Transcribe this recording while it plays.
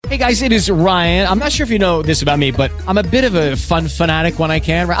Hey guys, it is Ryan. I'm not sure if you know this about me, but I'm a bit of a fun fanatic when I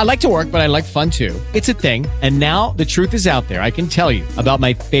can. I like to work, but I like fun too. It's a thing. And now the truth is out there. I can tell you about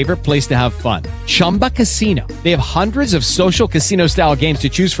my favorite place to have fun. Chumba Casino. They have hundreds of social casino style games to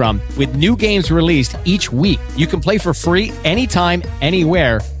choose from with new games released each week. You can play for free anytime,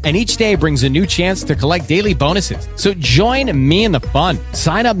 anywhere. And each day brings a new chance to collect daily bonuses. So join me in the fun.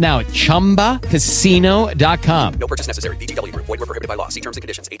 Sign up now at ChumbaCasino.com. No purchase necessary. VGW Group. Void where prohibited by law. See terms and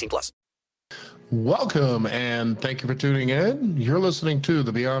conditions. 18+. Welcome, and thank you for tuning in. You're listening to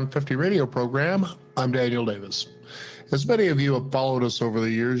the Beyond 50 radio program. I'm Daniel Davis. As many of you have followed us over the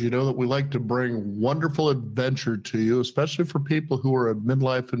years, you know that we like to bring wonderful adventure to you, especially for people who are at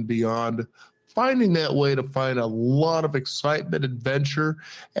midlife and beyond, finding that way to find a lot of excitement, adventure,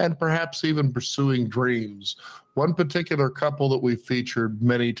 and perhaps even pursuing dreams. One particular couple that we featured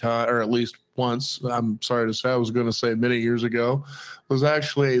many times, or at least once, I'm sorry to say, I was going to say many years ago, was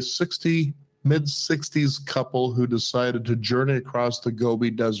actually a mid-60s couple who decided to journey across the Gobi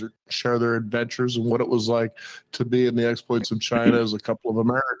Desert, share their adventures and what it was like to be in the exploits of China as a couple of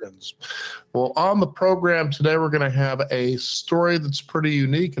Americans. Well, on the program today, we're going to have a story that's pretty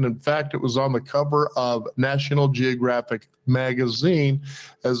unique. And in fact, it was on the cover of National Geographic magazine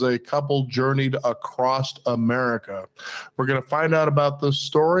as a couple journeyed across America. We're going to find out about this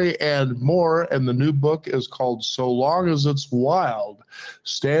story and more. And the new book is called So Long as It's Wild,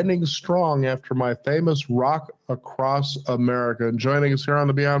 Standing Strong After My Famous Rock Across America. And joining us here on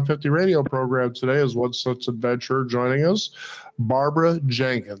the Beyond 50 radio program today is one such adventurer joining us, Barbara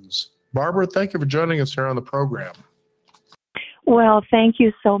Jenkins. Barbara, thank you for joining us here on the program. Well, thank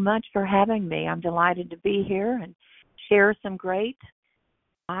you so much for having me. I'm delighted to be here and share some great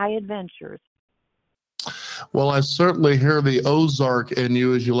adventures. Well, I certainly hear the Ozark in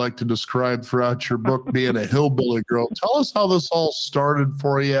you, as you like to describe throughout your book, being a hillbilly girl. Tell us how this all started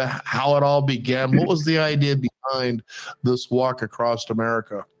for you, how it all began. What was the idea behind this walk across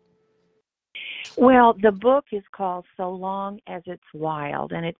America? Well, the book is called So Long as It's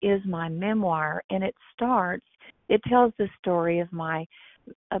Wild, and it is my memoir, and it tells the story of my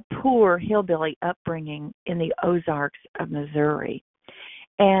poor hillbilly upbringing in the Ozarks of Missouri.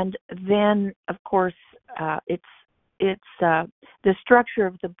 And then, of course, it's the structure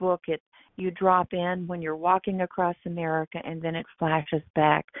of the book. You drop in when you're walking across America, and then it flashes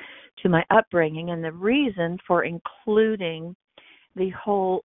back to my upbringing. And the reason for including the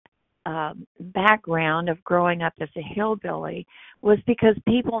whole background of growing up as a hillbilly was because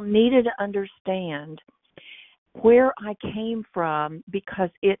people needed to understand where I came from, because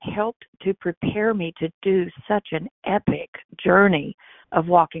it helped to prepare me to do such an epic journey of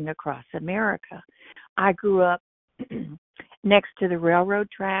walking across America. I grew up next to the railroad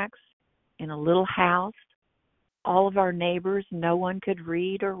tracks in a little house. All of our neighbors, no one could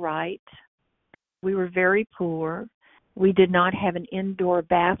read or write. We were very poor. We did not have an indoor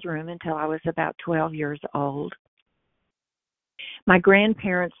bathroom until I was about 12 years old. My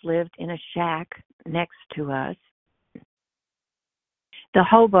grandparents lived in a shack next to us. The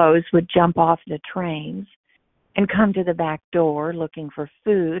hobos would jump off the trains and come to the back door looking for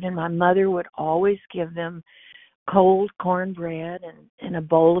food, and my mother would always give them cold cornbread and a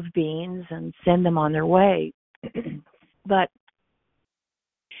bowl of beans and send them on their way. But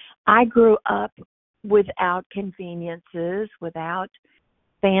I grew up without conveniences, without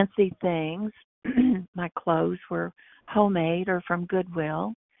fancy things. My clothes were homemade or from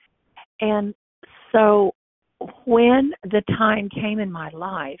Goodwill. And so when the time came in my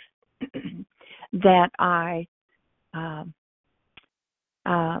life that I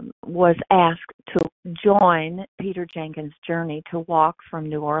was asked to join Peter Jenkins' journey to walk from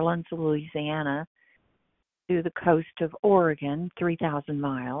New Orleans, Louisiana to the coast of Oregon, 3,000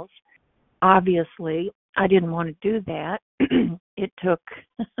 miles, obviously I didn't want to do that. It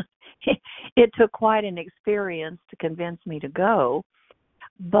took quite an experience to convince me to go,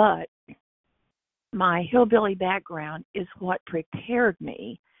 but my hillbilly background is what prepared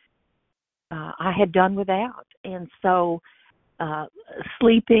me. I had done without, and so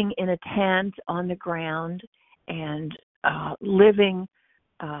sleeping in a tent on the ground and living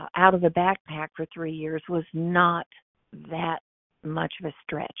out of a backpack for 3 years was not that much of a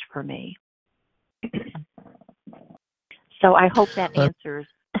stretch for me. So I hope that answers.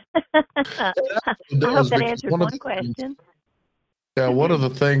 I hope that answers one question. Yeah, one of the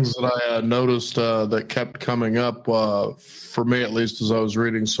things that I noticed that kept coming up, for me at least, as I was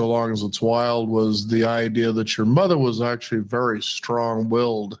reading So Long as It's Wild, was the idea that your mother was actually very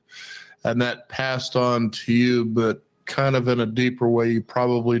strong-willed, and that passed on to you, but kind of in a deeper way you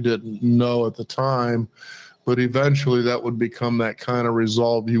probably didn't know at the time, but eventually that would become that kind of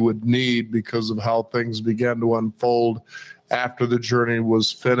resolve you would need because of how things began to unfold after the journey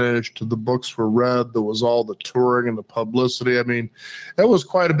was finished. The books were read, there was all the touring and the publicity. I mean, it was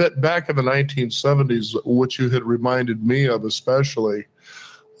quite a bit back in the 1970s, which you had reminded me of, especially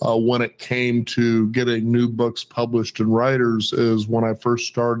when it came to getting new books published and writers, is when I first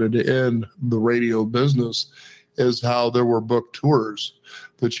started in the radio business, is how there were book tours,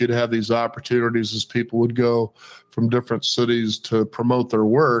 that you'd have these opportunities as people would go from different cities to promote their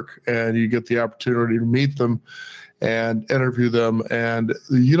work, and you get the opportunity to meet them and interview them. And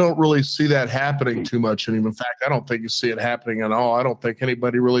you don't really see that happening too much anymore. In fact, I don't think you see it happening at all. I don't think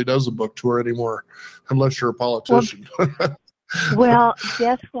anybody really does a book tour anymore, unless you're a politician. Well,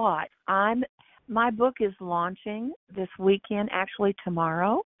 guess what? My book is launching this weekend, actually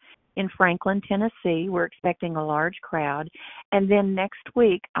tomorrow, in Franklin, Tennessee. We're expecting a large crowd. And then next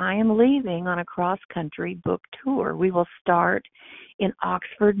week, I am leaving on a cross-country book tour. We will start in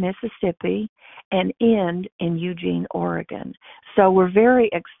Oxford, Mississippi, and end in Eugene, Oregon. So we're very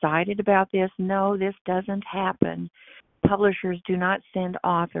excited about this. No, this doesn't happen. Publishers do not send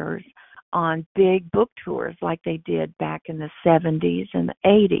authors on big book tours like they did back in the 70s and the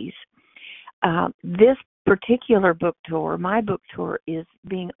 80s. This particular book tour, my book tour, is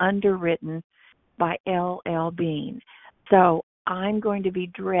being underwritten by L.L. Bean. So I'm going to be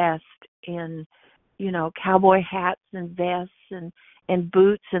dressed in, cowboy hats and vests and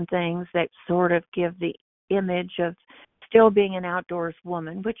boots and things that sort of give the image of still being an outdoors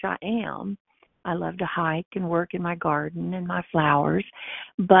woman, which I am. I love to hike and work in my garden and my flowers.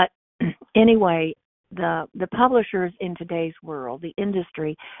 But anyway, the publishers in today's world, the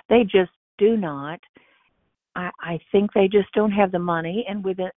industry, they just do not. I think they just don't have the money. And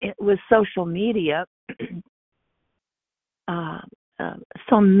with social media,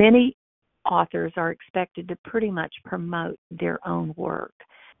 so many authors are expected to pretty much promote their own work.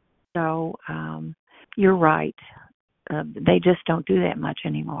 So you're right. They just don't do that much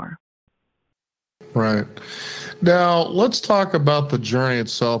anymore. Right. Now, let's talk about the journey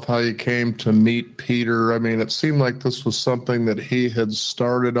itself, how you came to meet Peter. I mean, it seemed like this was something that he had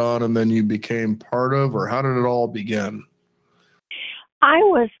started on and then you became part of, or how did it all begin? I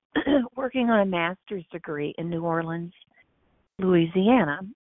was working on a master's degree in New Orleans, Louisiana.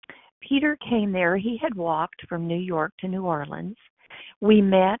 Peter came there. He had walked from New York to New Orleans. We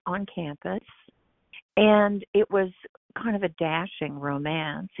met on campus, and it was kind of a dashing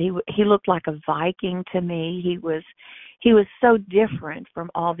romance. He looked like a Viking to me. He was so different from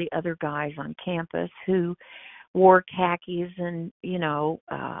all the other guys on campus who wore khakis and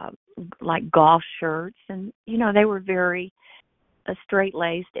like golf shirts, and they were very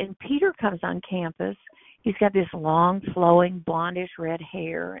straight-laced. And Peter comes on campus. He's got this long, flowing, blondish red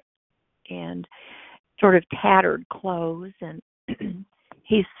hair and sort of tattered clothes, and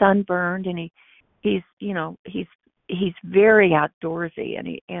he's sunburned, and he's very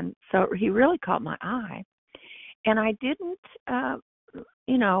outdoorsy, and so he really caught my eye. And I didn't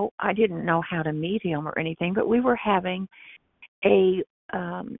know how to meet him or anything, but we were having a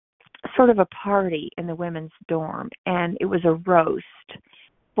sort of a party in the women's dorm, and it was a roast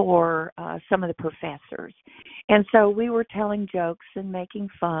for some of the professors. And so we were telling jokes and making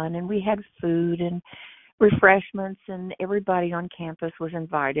fun, and we had food and refreshments, and everybody on campus was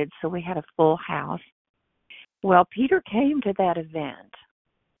invited, so we had a full house. Well, Peter came to that event,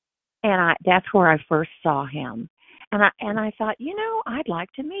 and that's where I first saw him. And I thought, I'd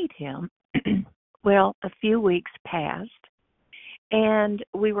like to meet him. Well, a few weeks passed, and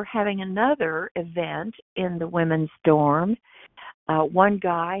we were having another event in the women's dorm. One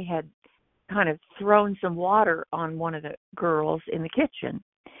guy had kind of thrown some water on one of the girls in the kitchen,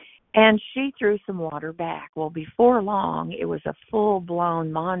 and she threw some water back. Well, before long, it was a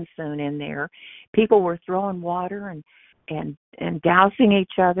full-blown monsoon in there. People were throwing water and dousing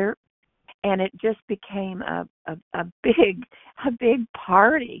each other, and it just became a big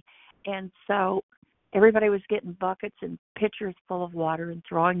party. And so everybody was getting buckets and pitchers full of water and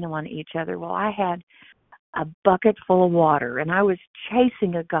throwing them on each other. Well, I had a bucket full of water, and I was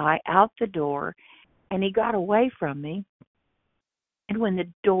chasing a guy out the door, and he got away from me. And when the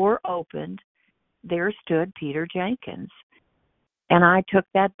door opened, there stood Peter Jenkins. And I took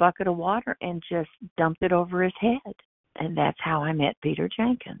that bucket of water and just dumped it over his head. And that's how I met Peter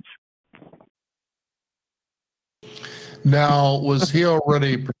Jenkins. Now, was he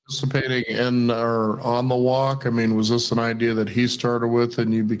already participating in or on the walk? I mean, was this an idea that he started with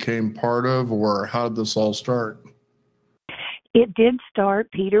and you became part of, or how did this all start? It did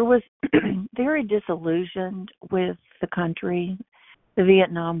start. Peter was very disillusioned with the country, the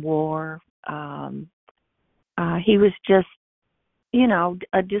Vietnam War, he was just,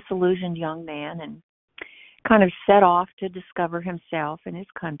 a disillusioned young man and kind of set off to discover himself and his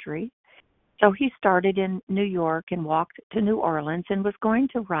country. So he started in New York and walked to New Orleans and was going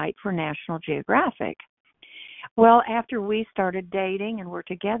to write for National Geographic. Well, after we started dating and were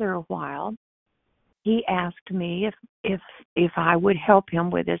together a while, he asked me if I would help him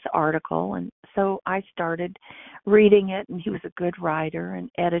with this article, and so I started reading it, and he was a good writer and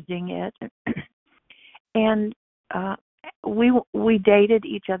editing it. And we dated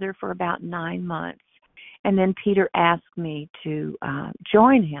each other for about 9 months, and then Peter asked me to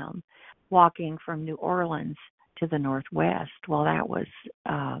join him walking from New Orleans to the Northwest. Well, that was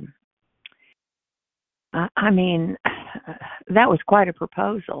that was quite a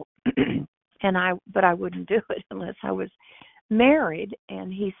proposal. But I wouldn't do it unless I was married.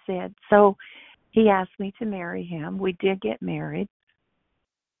 And he said, so he asked me to marry him. We did get married,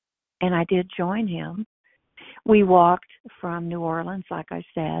 and I did join him. We walked from New Orleans, like I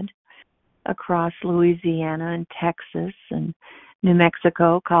said, across Louisiana and Texas and New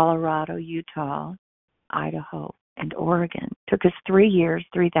Mexico, Colorado, Utah, Idaho, and Oregon. It took us 3 years,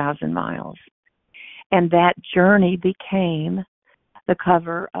 3,000 miles. And that journey became the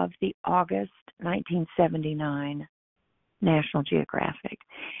cover of the August 1979 National Geographic.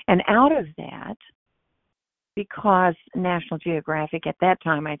 And out of that, because National Geographic at that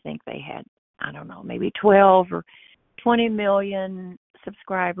time, I think they had, I don't know, maybe 12 or 20 million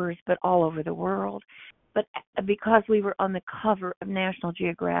subscribers, but all over the world. But because we were on the cover of National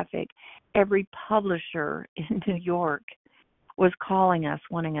Geographic, every publisher in New York was calling us,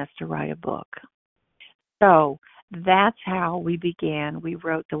 wanting us to write a book. So that's how we began. We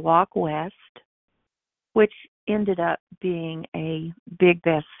wrote The Walk West, which ended up being a big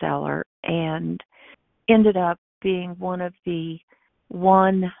bestseller and ended up being one of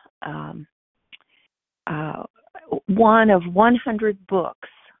 100 books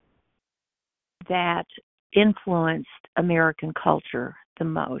that influenced American culture the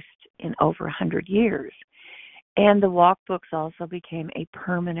most in over 100 years. And the walk books also became a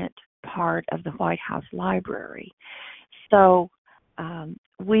permanent part of the White House Library. So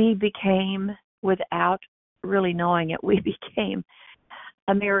we became, without really knowing it, we became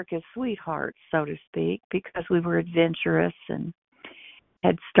America's sweethearts, so to speak, because we were adventurous and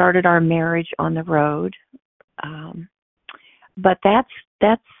had started our marriage on the road. But that's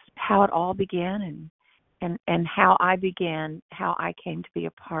how it all began, and how I came to be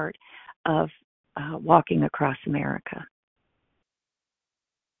a part of Walking Across America.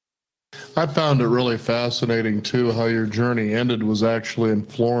 I found it really fascinating, too, how your journey ended was actually in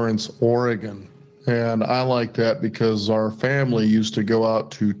Florence, Oregon. And I like that because our family used to go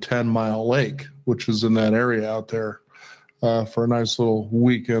out to 10 Mile Lake, which is in that area out there, for a nice little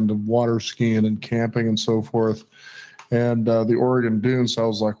weekend of water skiing and camping and so forth. And the Oregon dunes, I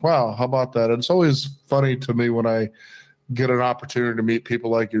was like, wow, how about that? And it's always funny to me when I get an opportunity to meet people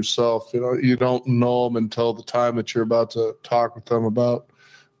like yourself. You don't know them until the time that you're about to talk with them about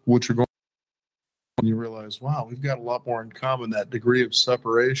what you're going and you realize, wow, we've got a lot more in common, that degree of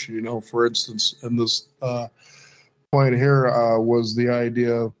separation. For instance, in this point here was the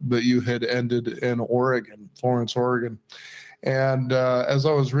idea that you had ended in Oregon, Florence, Oregon. And as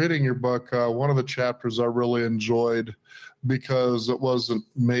I was reading your book, one of the chapters I really enjoyed, because it wasn't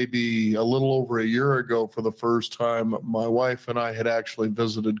maybe a little over a year ago for the first time, my wife and I had actually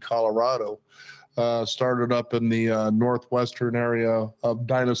visited Colorado. Started up in the northwestern area of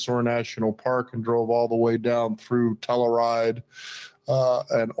Dinosaur National Park and drove all the way down through Telluride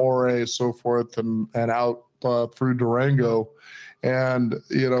and Ouray, so forth, and out through Durango. And,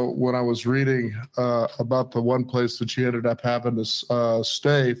 when I was reading about the one place that you ended up having to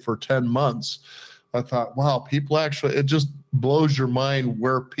stay for 10 months, I thought, wow, people actually, it just blows your mind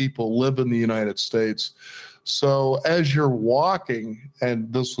where people live in the United States. So as you're walking,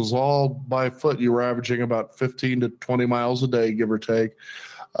 and this was all by foot, you were averaging about 15 to 20 miles a day, give or take.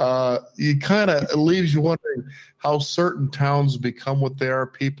 You it leaves you wondering how certain towns become what they are.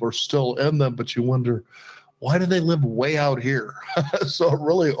 People are still in them, but you wonder, why do they live way out here? So it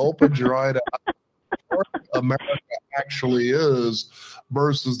really opens your eye to how America actually is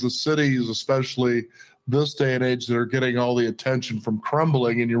versus the cities, especially this day and age, that are getting all the attention from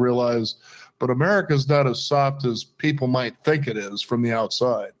crumbling, and you realize, but America's not as soft as people might think it is from the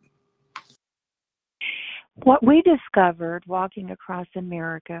outside. What we discovered walking across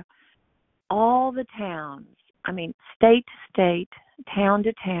America, all the towns, state to state, town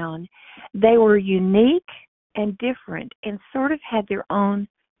to town, they were unique and different and sort of had their own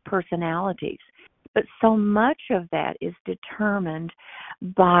personalities. But so much of that is determined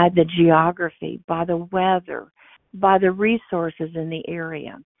by the geography, by the weather, by the resources in the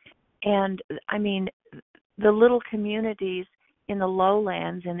area. And I mean, the little communities in the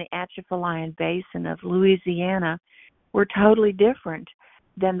lowlands in the Atchafalaya Basin of Louisiana were totally different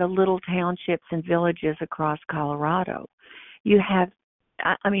than the little townships and villages across Colorado. You have,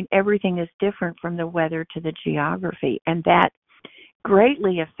 I mean, everything is different from the weather to the geography, and that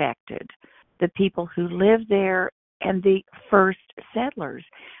greatly affected the people who lived there and the first settlers.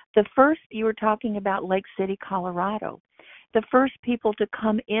 The first, you were talking about Lake City, Colorado. The first people to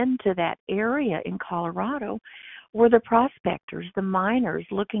come into that area in Colorado were the prospectors, the miners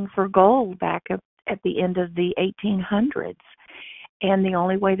looking for gold back at the end of the 1800s. And the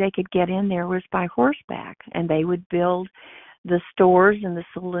only way they could get in there was by horseback. And they would build the stores and the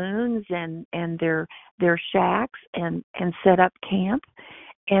saloons and their shacks and set up camp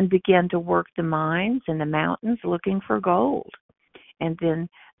and begin to work the mines and the mountains looking for gold. And then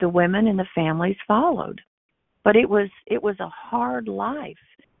the women and the families followed. But it was a hard life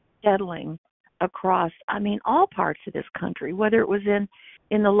settling across, I mean, all parts of this country, whether it was in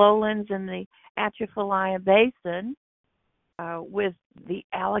the lowlands and the Atchafalaya Basin with the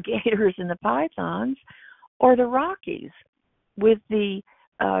alligators and the pythons, or the Rockies with the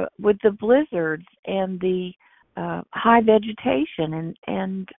blizzards and the high vegetation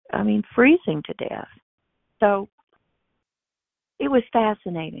and I mean freezing to death. So it was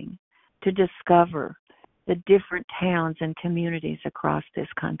fascinating to discover the different towns and communities across this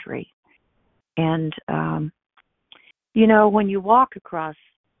country. And, you know, when you walk across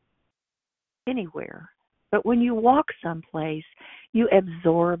anywhere, but when you walk someplace, you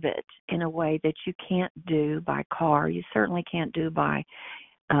absorb it in a way that you can't do by car. You certainly can't do by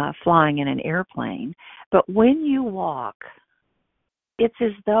flying in an airplane. But when you walk, it's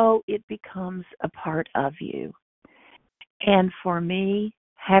as though it becomes a part of you. And for me,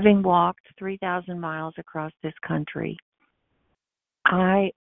 having walked 3,000 miles across this country,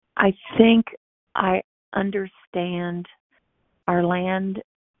 I think I understand our land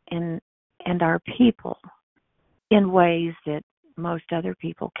and our people in ways that most other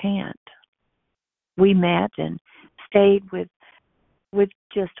people can't. We met and stayed with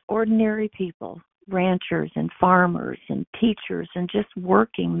just ordinary people, ranchers and farmers and teachers and just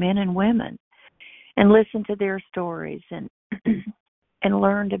working men and women, and listened to their stories and and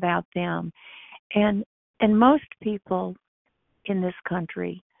learned about them. And most people in this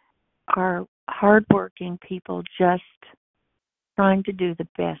country are hardworking people just trying to do the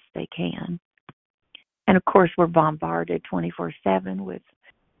best they can. And of course, we're bombarded 24/7 with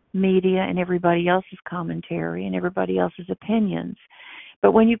media and everybody else's commentary and everybody else's opinions.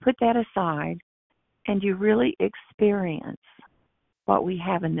 But when you put that aside and you really experience what we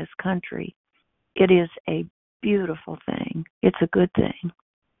have in this country, it is a beautiful thing. It's a good thing.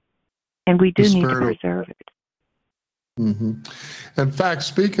 And we do need to preserve it. Mm-hmm. In fact,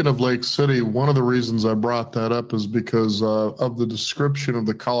 speaking of Lake City, one of the reasons I brought that up is because of the description of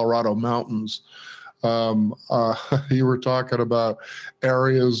the Colorado mountains. You were talking about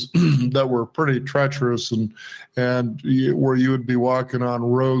areas that were pretty treacherous and where you would be walking on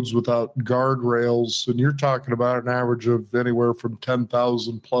roads without guardrails, and you're talking about an average of anywhere from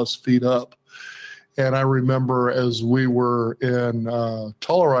 10,000 plus feet up. And I remember as we were in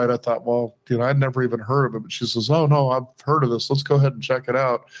Telluride, I thought, well, I'd never even heard of it. But she says, oh, no, I've heard of this. Let's go ahead and check it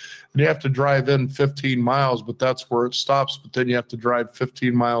out. And you have to drive in 15 miles, but that's where it stops. But then you have to drive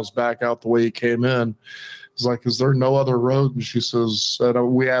 15 miles back out the way you came in. It's like, is there no other road? And she says,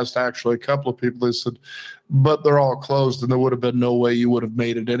 we asked actually a couple of people. They said, but they're all closed, and there would have been no way you would have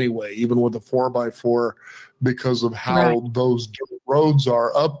made it anyway, even with a 4x4, because of how those dirt roads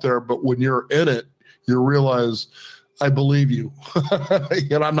are up there. But when you're in it, you realize, I believe you.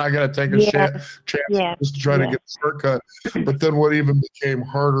 I'm not going to take a chance just to try to get a shortcut. But then what even became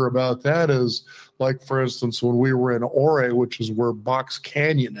harder about that is, like, for instance, when we were in Ouray, which is where Box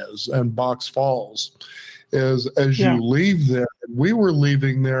Canyon is, and Box Falls, is as you leave there, we were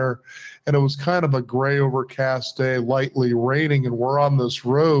leaving there, and it was kind of a gray overcast day, lightly raining, and we're on this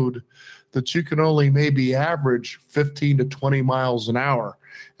road that you can only maybe average 15 to 20 miles an hour.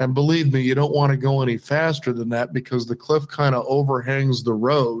 And believe me, you don't want to go any faster than that because the cliff kind of overhangs the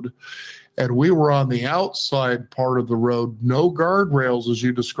road. And we were on the outside part of the road, no guardrails, as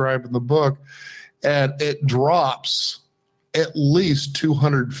you describe in the book. And it drops at least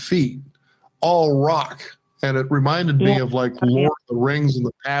 200 feet, all rock. And it reminded me of like Lord of the Rings and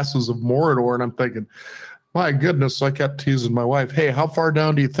the Passes of Mordor. And I'm thinking, My goodness, I kept teasing my wife, hey, how far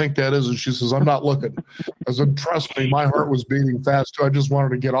down do you think that is? And she says, I'm not looking. I said, trust me, my heart was beating fast too. I just wanted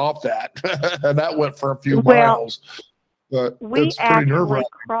to get off that. And that went for a few Well, miles. But we it's pretty nerve-wracking.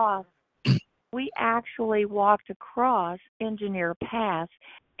 actually walked across Engineer Pass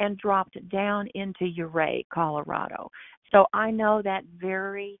and dropped down into Ouray, Colorado. So I know that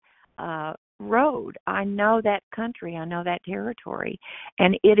very road. I know that country. I know that territory.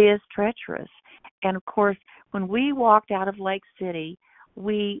 And it is treacherous. And of course, when we walked out of Lake City,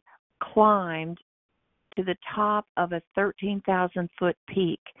 we climbed to the top of a 13,000-foot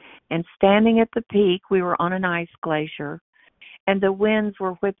peak. And standing at the peak, we were on an ice glacier, and the winds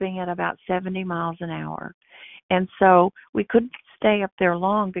were whipping at about 70 miles an hour. And so we couldn't stay up there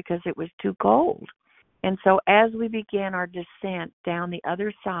long because it was too cold. And so as we began our descent down the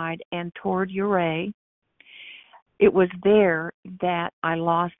other side and toward Ouray, it was there that I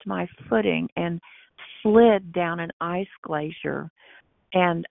lost my footing and slid down an ice glacier.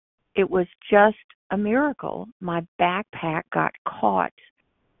 And it was just a miracle. My backpack got caught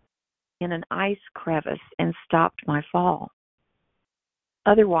in an ice crevice and stopped my fall.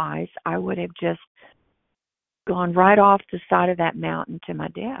 Otherwise, I would have just gone right off the side of that mountain to my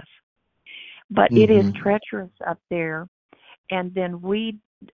death. But it is treacherous up there. And then we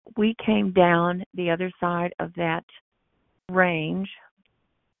came down the other side of that range,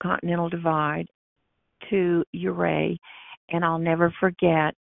 Continental Divide, to Ouray, and I'll never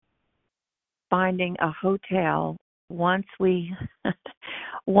forget finding a hotel once we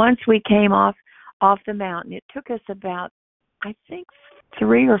came off the mountain. It took us about, I think,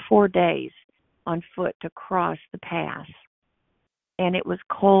 3 or 4 days on foot to cross the pass, and it was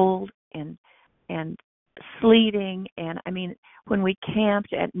cold and sleeting. And I mean, when we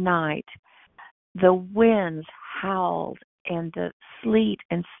camped at night, the winds howled and the sleet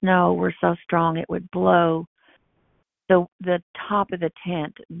and snow were so strong it would blow the top of the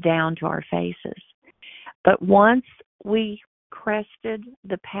tent down to our faces. But once we crested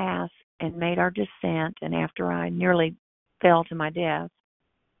the pass and made our descent, and after I nearly fell to my death,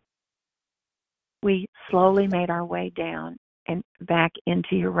 we slowly made our way down and back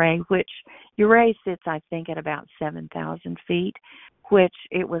into Ouray, which Ouray sits, I think, at about 7,000 feet, which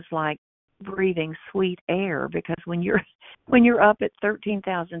it was like breathing sweet air, because when you're up at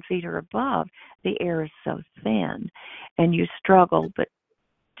 13,000 feet or above, the air is so thin and you struggle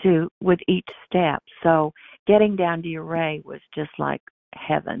with each step. So getting down to Ouray was just like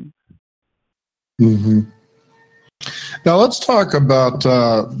heaven. Mm-hmm. Now let's talk about,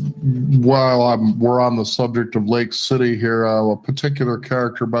 while we're on the subject of Lake City here, a particular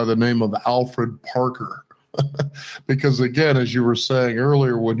character by the name of Alfred Parker. Because again, as you were saying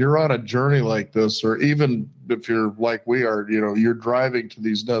earlier, when you're on a journey like this, or even if you're like we are, you're driving to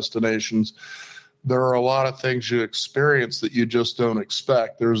these destinations, there are a lot of things you experience that you just don't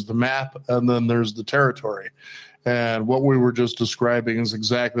expect. There's the map, and then there's the territory. And what we were just describing is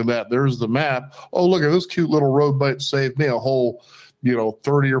exactly that. There's the map. Oh, look at this cute little road might save me a whole,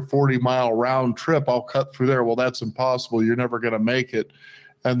 30 or 40 mile round trip. I'll cut through there. Well, that's impossible. You're never going to make it.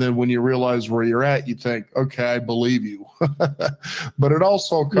 And then when you realize where you're at, you think, okay, I believe you. But it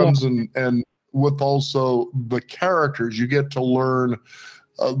also comes in and with also the characters. You get to learn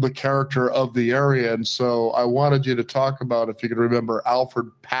the character of the area. And so I wanted you to talk about, if you could remember,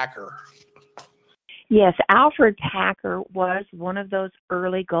 Alfred Packer. Yes, Alfred Packer was one of those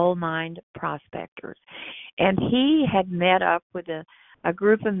early gold mine prospectors. And he had met up with a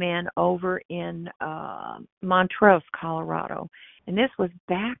group of men over in Montrose, Colorado. And this was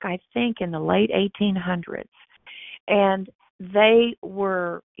back, I think, in the late 1800s. And there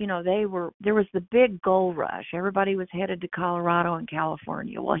was the big gold rush. Everybody was headed to Colorado and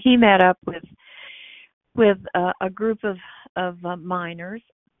California. Well, he met up with a group of miners,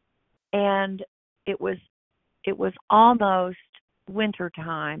 and it was almost winter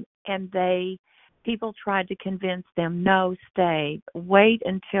time, and people tried to convince them, no, stay, wait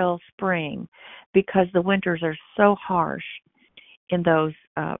until spring, because the winters are so harsh in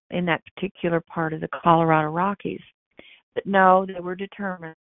that particular part of the Colorado Rockies. But no, they were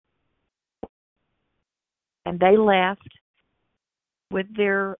determined. And they left with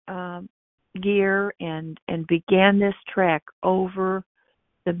their gear and began this trek over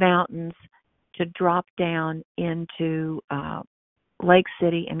the mountains to drop down into Lake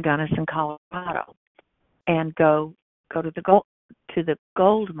City and Gunnison, Colorado, and go to the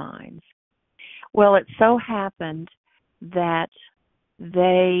gold mines. Well, it so happened that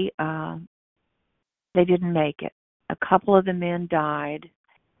they didn't make it. A couple of the men died,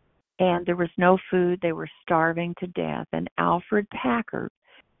 and there was no food. They were starving to death. And Alfred Packer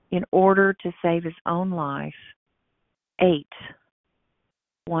in order to save his own life, ate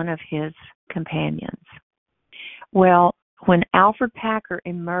one of his companions. Well, when Alfred Packer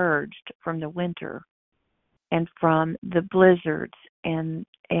emerged from the winter and from the blizzards and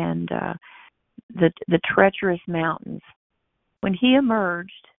the treacherous mountains, when he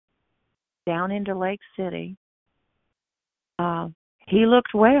emerged down into Lake City, he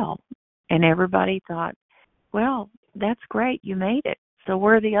looked well, and everybody thought, well, that's great, you made it. So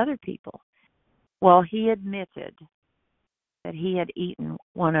where are the other people? Well, he admitted that he had eaten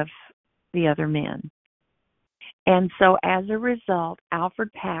one of the other men. And so as a result,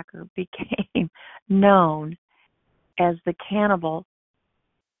 Alfred Packer became known as the cannibal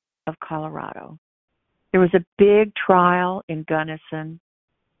of Colorado. There was a big trial in Gunnison,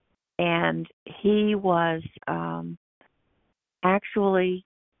 and he was actually,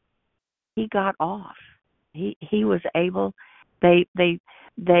 he got off. He was able, they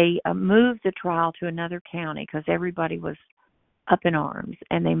moved the trial to another county because everybody was up in arms,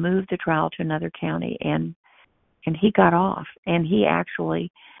 and they moved the trial to another county, and he got off, and he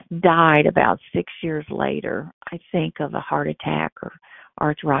actually died about 6 years later, I think, of a heart attack or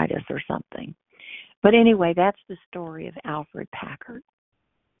arthritis or something. But anyway, that's the story of Alfred Packer.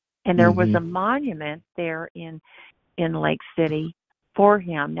 And there was a monument there in Lake City for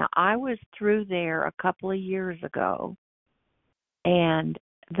him. Now, I was through there a couple of years ago, and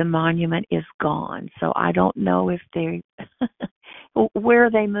the monument is gone. So I don't know if they where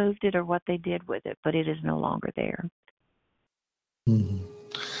they moved it or what they did with it, but it is no longer there.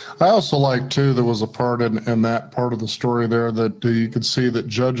 I also like, too, there was a part in that part of the story there that you could see that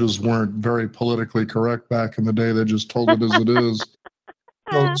judges weren't very politically correct back in the day. They just told it as it is.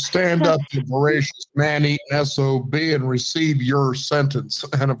 So stand up, you voracious man-eating SOB, and receive your sentence.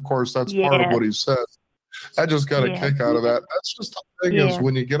 And, of course, that's part of what he said. I just got a kick out of that. That's just the thing is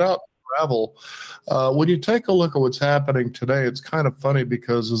when you get out and travel, when you take a look at what's happening today, it's kind of funny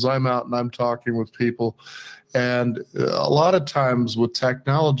because as I'm out and I'm talking with people, and a lot of times with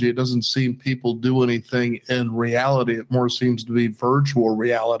technology, it doesn't seem people do anything in reality. It more seems to be virtual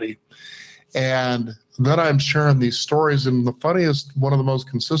reality. And then I'm sharing these stories, and the funniest, one of the most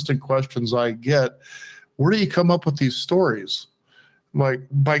consistent questions I get, where do you come up with these stories? Like,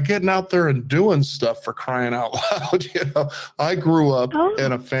 by getting out there and doing stuff, for crying out loud. I grew up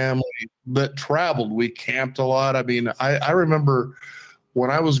in a family that traveled. We camped a lot. I mean, I remember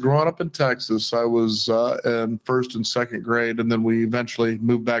when I was growing up in Texas, I was in first and second grade, and then we eventually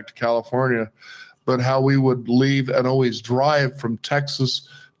moved back to California. But how we would leave and always drive from Texas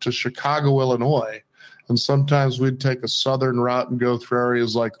to Chicago, Illinois. And sometimes we'd take a southern route and go through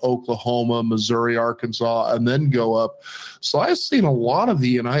areas like Oklahoma, Missouri, Arkansas, and then go up. So I've seen a lot of the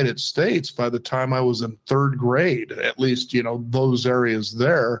United States by the time I was in third grade, at least, those areas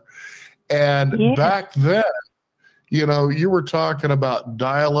there. And back then, you were talking about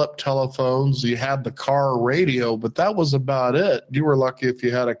dial-up telephones. You had the car radio, but that was about it. You were lucky if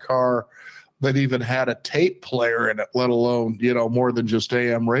you had a car that even had a tape player in it, let alone, more than just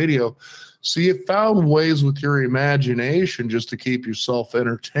AM radio. So you found ways with your imagination just to keep yourself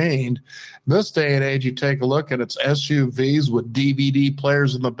entertained. This day and age, you take a look and it's SUVs with DVD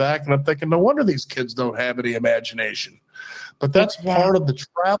players in the back. And I'm thinking, no wonder these kids don't have any imagination. But that's part of the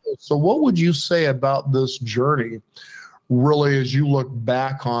travel. So what would you say about this journey, really, as you look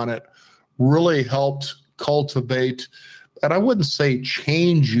back on it, really helped cultivate, and I wouldn't say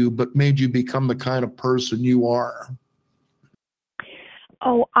change you, but made you become the kind of person you are?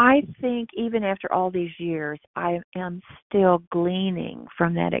 Oh, I think even after all these years, I am still gleaning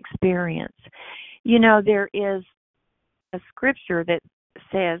from that experience. There is a scripture that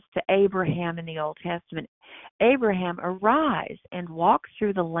says to Abraham in the Old Testament, Abraham, arise and walk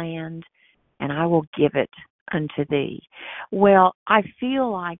through the land, and I will give it unto thee. Well, I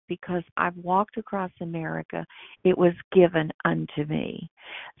feel like because I've walked across America, it was given unto me.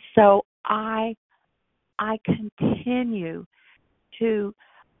 So I continue to,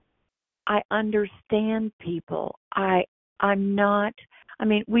 I understand people.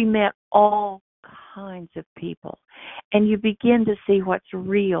 We met all kinds of people, and you begin to see what's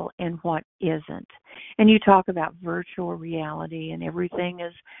real and what isn't. And you talk about virtual reality, and everything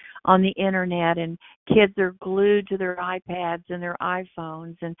is on the internet, and kids are glued to their iPads and their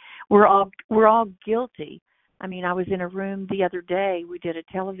iPhones, and we're all guilty. I mean, I was in a room the other day, we did a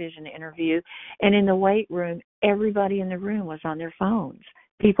television interview, and in the weight room, everybody in the room was on their phones.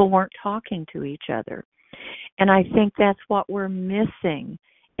 People weren't talking to each other. And I think that's what we're missing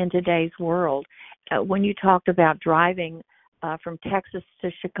in today's world. When you talked about driving from Texas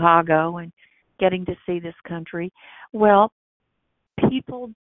to Chicago and getting to see this country, well,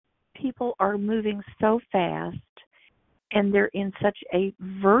 people people are moving so fast and they're in such a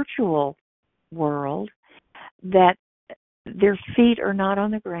virtual world that their feet are not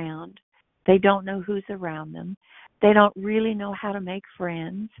on the ground. They don't know who's around them. They don't really know how to make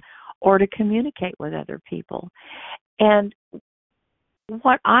friends or to communicate with other people. And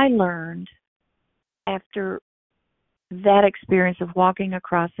what I learned after that experience of walking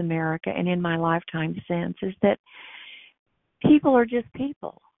across America and in my lifetime since is that people are just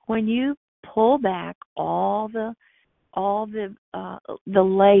people. When you pull back all the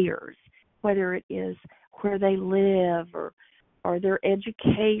layers, whether it is where they live or their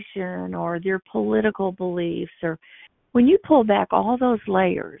education or their political beliefs, or when you pull back all those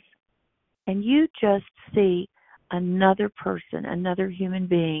layers and you just see another person, another human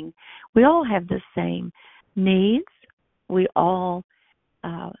being, we all have the same needs. We all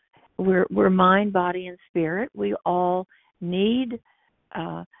we're mind, body, and spirit. We all need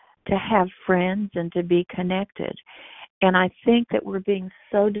to have friends and to be connected. And I think that we're being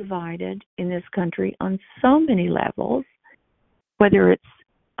so divided in this country on so many levels, whether it's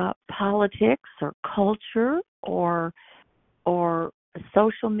politics or culture or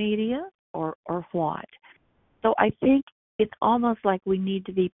social media or what. So I think it's almost like we need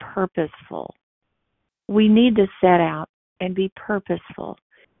to be purposeful. We need to set out and be purposeful.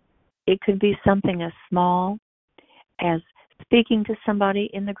 It could be something as small as speaking to somebody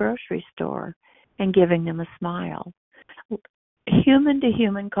in the grocery store and giving them a smile.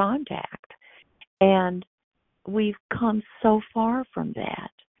 Human-to-human contact. And we've come so far from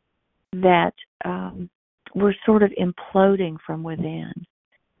that we're sort of imploding from within.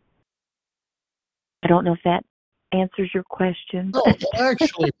 I don't know if that answers your question. No, it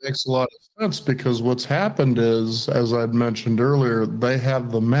actually makes a lot of sense because what's happened is, as I'd mentioned earlier, they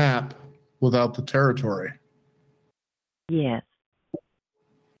have the map without the territory. Yes.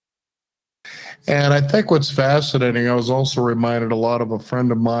 And I think what's fascinating, I was also reminded a lot of a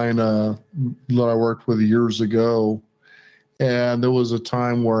friend of mine that I worked with years ago. And there was a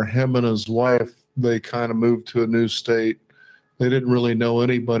time where him and his wife, they kind of moved to a new state. They didn't really know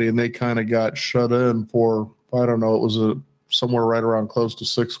anybody, and they kind of got shut in for, I don't know, it was somewhere right around close to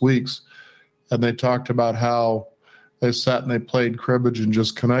 6 weeks. And they talked about how they sat and they played cribbage and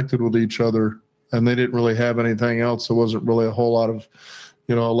just connected with each other. And they didn't really have anything else. There wasn't really a whole lot of,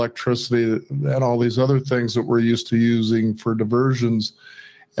 electricity and all these other things that we're used to using for diversions.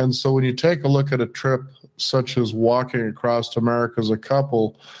 And so when you take a look at a trip such as walking across America as a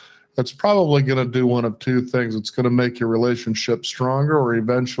couple, it's probably going to do one of two things. It's going to make your relationship stronger, or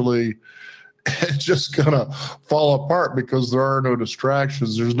eventually it's just going to fall apart because there are no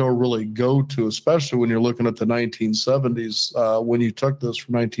distractions. There's no really go-to, especially when you're looking at the 1970s. When you took this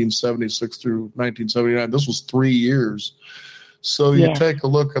from 1976 through 1979, this was 3 years. So you take a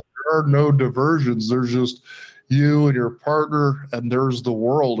look at, there are no diversions. There's just you and your partner, and there's the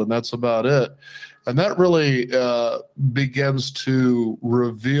world, and that's about it. And that really begins to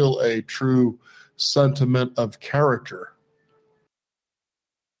reveal a true sentiment of character.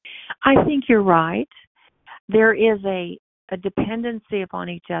 I think you're right. There is a dependency upon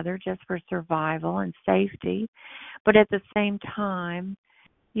each other just for survival and safety, but at the same time,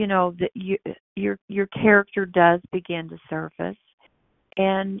 that your character does begin to surface,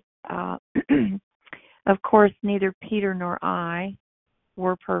 and of course, neither Peter nor I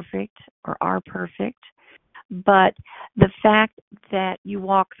were perfect or are perfect, but the fact that you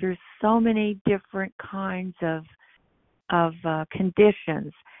walk through so many different kinds of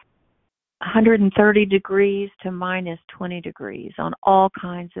conditions, 130 degrees to minus 20 degrees on all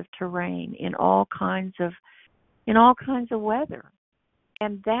kinds of terrain, in all kinds of weather.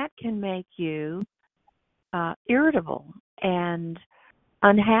 And that can make you irritable and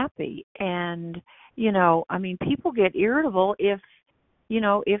unhappy. And, people get irritable if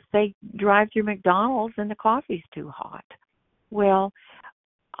they drive through McDonald's and the coffee's too hot. Well,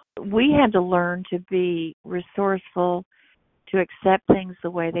 we had to learn to be resourceful, to accept things the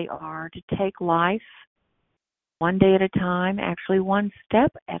way they are, to take life one day at a time, actually one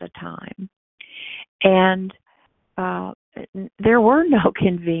step at a time. And there were no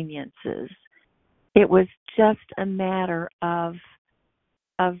conveniences. It was just a matter of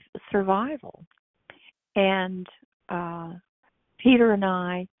survival. And Peter and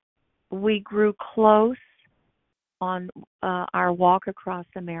I, we grew close on our walk across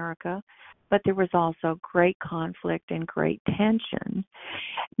America, but there was also great conflict and great tension.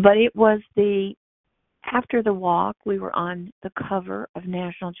 But it was after the walk, we were on the cover of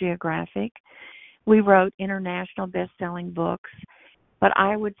National Geographic. We wrote international best-selling books, but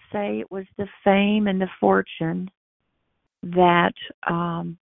I would say it was the fame and the fortune that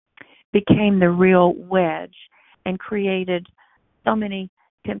became the real wedge and created so many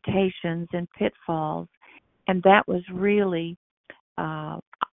temptations and pitfalls. And that was really,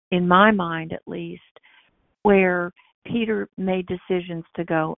 in my mind at least, where Peter made decisions to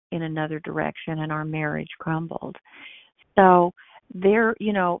go in another direction and our marriage crumbled. So there,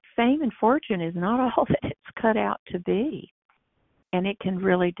 fame and fortune is not all that it's cut out to be. And it can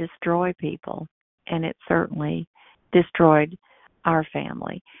really destroy people. And it certainly destroyed our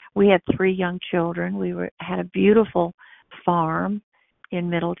family. We had 3 young children. We had a beautiful farm in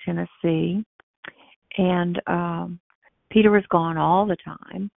Middle Tennessee. And Peter was gone all the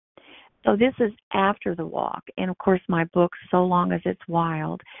time. So this is after the walk. And, of course, my book, So Long as It's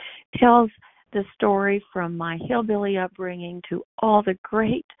Wild, tells the story from my hillbilly upbringing to all the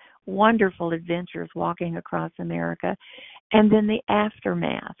great, wonderful adventures walking across America, and then the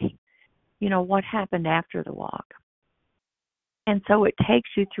aftermath, what happened after the walk. And so it takes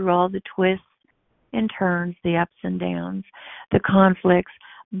you through all the twists and turns, the ups and downs, the conflicts,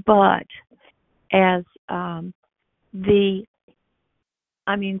 but as some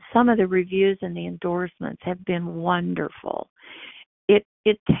of the reviews and the endorsements have been wonderful.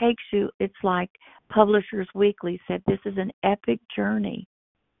 It takes you, it's like Publishers Weekly said, this is an epic journey,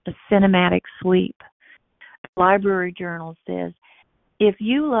 a cinematic sweep. Library Journal says, if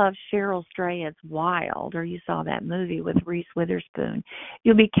you love Cheryl Strayed's Wild, or you saw that movie with Reese Witherspoon,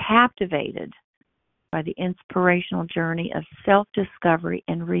 you'll be captivated by the inspirational journey of self-discovery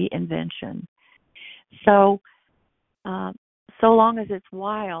and reinvention. So Long as It's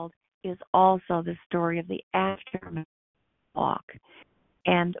Wild is also the story of the aftermath walk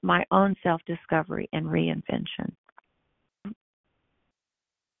and my own self-discovery and reinvention.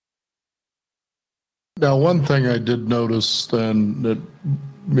 Now, one thing I did notice then that,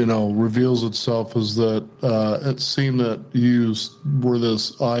 reveals itself is that it seemed that you were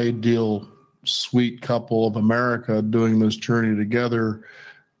this ideal, sweet couple of America doing this journey together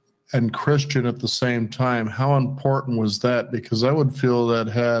and Christian at the same time. How important was that? Because I would feel that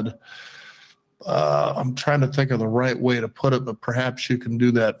had, I'm trying to think of the right way to put it, but perhaps you can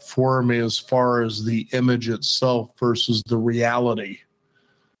do that for me as far as the image itself versus the reality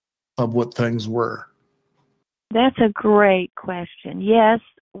of what things were. That's a great question. Yes,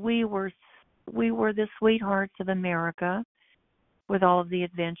 we were the sweethearts of America with all of the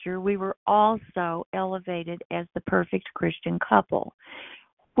adventure. We were also elevated as the perfect Christian couple,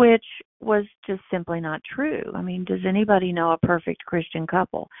 which was just simply not true. I mean, does anybody know a perfect Christian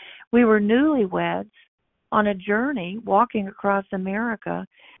couple? We were newlyweds on a journey walking across America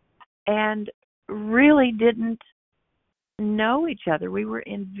and really didn't know each other. We were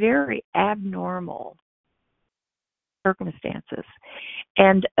in very abnormal circumstances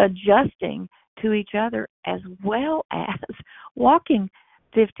and adjusting to each other, as well as walking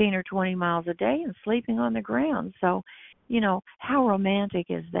 15 or 20 miles a day and sleeping on the ground. So, how romantic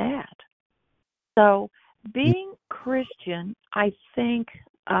is that? So being Christian, I think,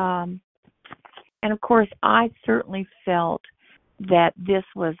 and of course, I certainly felt that this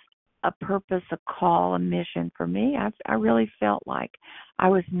was a purpose, a call, a mission for me. I really felt like I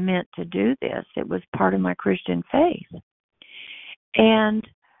was meant to do this. It was part of my Christian faith. And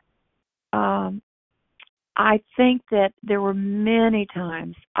I think that there were many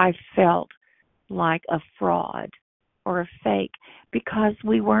times I felt like a fraud or a fake because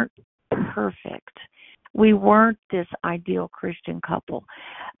we weren't perfect. We weren't this ideal Christian couple.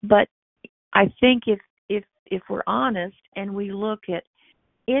 But I think if we're honest and we look at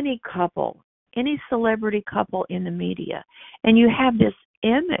any couple, any celebrity couple in the media, and you have this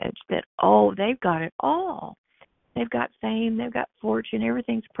image that, they've got it all. They've got fame, they've got fortune,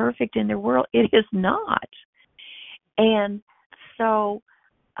 everything's perfect in their world. It is not. And so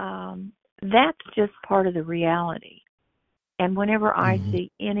that's just part of the reality. And whenever I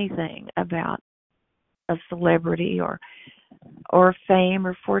see anything about a celebrity or fame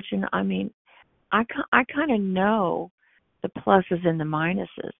or fortune, I mean, I kind of know the pluses and the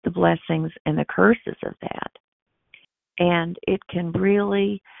minuses, the blessings and the curses of that. And it can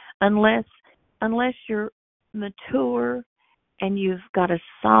really, unless you're mature and you've got a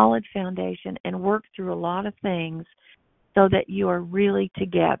solid foundation and work through a lot of things so that you are really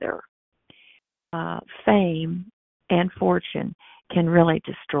together, fame and fortune can really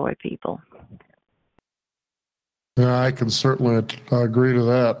destroy people. Yeah, I can certainly agree to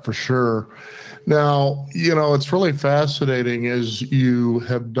that for sure. Now, it's really fascinating as you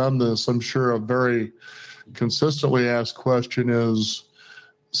have done this. I'm sure a very consistently asked question is,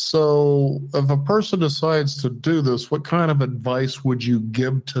 so if a person decides to do this, what kind of advice would you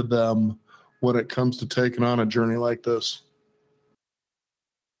give to them when it comes to taking on a journey like this?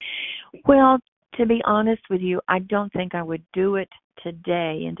 Well, to be honest with you, I don't think I would do it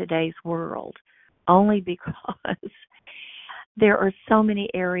today in today's world, only because there are so many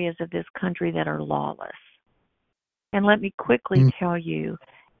areas of this country that are lawless. And let me quickly tell you,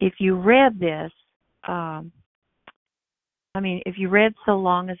 if you read this, if you read So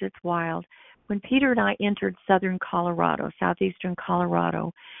Long as It's Wild, when Peter and I entered southern Colorado, southeastern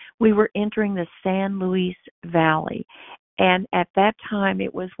Colorado, we were entering the San Luis Valley. And at that time,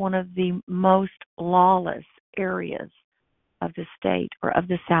 it was one of the most lawless areas of the state or of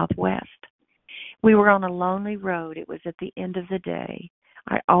the Southwest. We were on a lonely road. It was at the end of the day.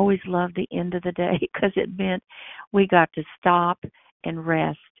 I always loved the end of the day because it meant we got to stop and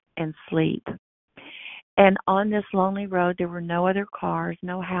rest and sleep. And on this lonely road, there were no other cars,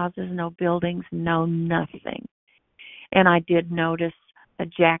 no houses, no buildings, no nothing. And I did notice a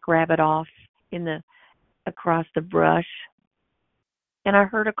jackrabbit off across the brush. And I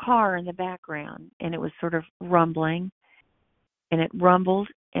heard a car in the background, and it was sort of rumbling. And it rumbled,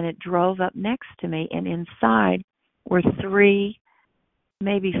 and it drove up next to me. And inside were 3,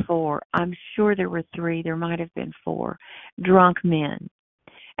 maybe 4. I'm sure there were 3. There might have been 4 drunk men.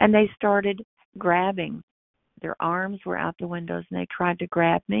 And they started grabbing. Their arms were out the windows, and they tried to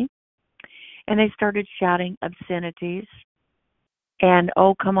grab me. And they started shouting obscenities. And,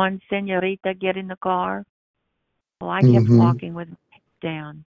 oh, come on, señorita, get in the car. Well, I kept walking with my head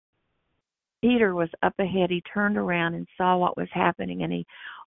down. Peter was up ahead. He turned around and saw what was happening, and he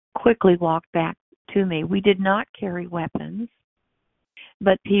quickly walked back to me. We did not carry weapons,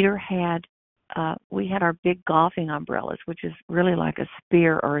 but Peter had, we had our big golfing umbrellas, which is really like a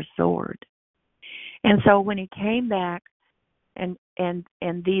spear or a sword. And so when he came back and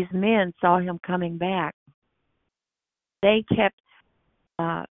these men saw him coming back, they kept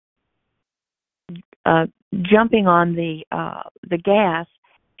jumping on the gas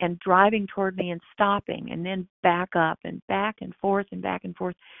and driving toward me and stopping, and then back up and back and forth,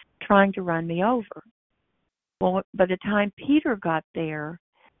 trying to run me over. Well, by the time Peter got there,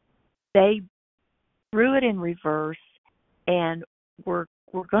 they threw it in reverse and were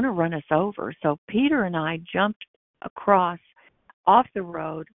going to run us over. So Peter and I jumped off the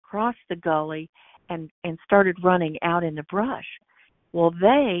road, crossed the gully, and started running out in the brush. Well,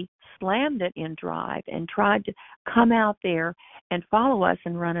 they slammed it in drive and tried to come out there and follow us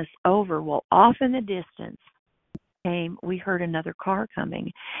and run us over. Well, off in the distance we heard another car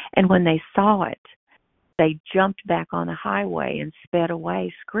coming, and when they saw it, they jumped back on the highway and sped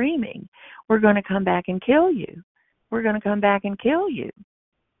away screaming, "We're going to come back and kill you. We're going to come back and kill you."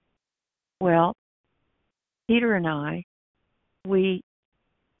 Well, Peter and I, we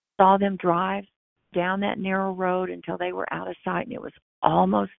saw them drive down that narrow road until they were out of sight, and it was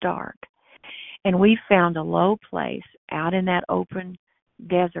almost dark. And we found a low place out in that open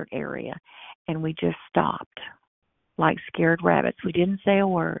desert area, and we just stopped like scared rabbits. We didn't say a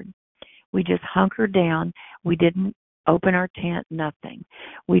word. We just hunkered down. We didn't open our tent, nothing.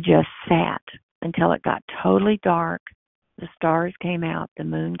 We just sat until it got totally dark. The stars came out, the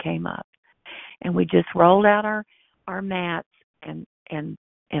moon came up, and we just rolled out our mats and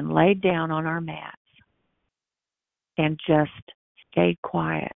laid down on our mats and just stayed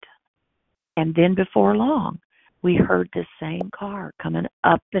quiet. And then before long, we heard the same car coming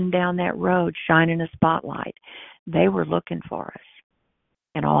up and down that road, shining a spotlight. They were looking for us.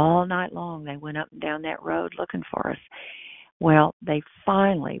 And all night long, they went up and down that road looking for us. Well, they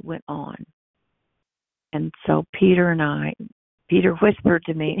finally went on. And so Peter whispered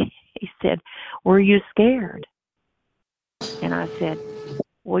to me, he said, "Were you scared?" And I said,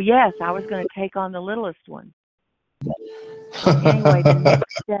 "Well, yes, I was going to take on the littlest one." Anyway,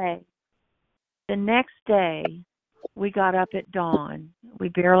 the next day, we got up at dawn. We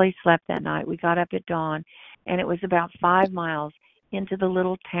barely slept that night. We got up at dawn, and it was about 5 miles into the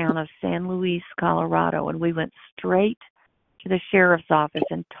little town of San Luis, Colorado, and we went straight to the sheriff's office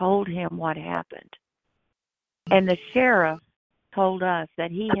and told him what happened. And the sheriff told us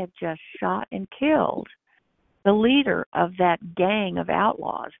that he had just shot and killed the leader of that gang of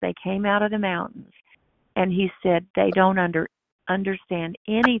outlaws. They came out of the mountains, and he said they don't understand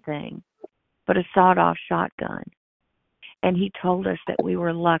anything but a sawed-off shotgun. And he told us that we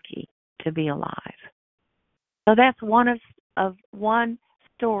were lucky to be alive. So that's one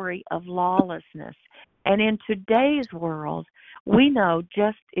story of lawlessness. And in today's world, we know,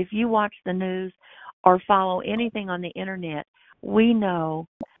 just if you watch the news or follow anything on the internet, we know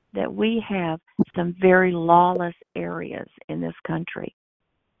that we have some very lawless areas in this country.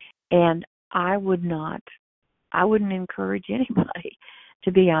 And I wouldn't encourage anybody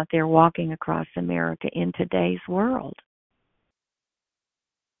to be out there walking across America in today's world.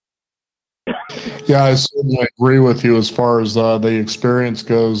 Yeah, I certainly agree with you as far as the experience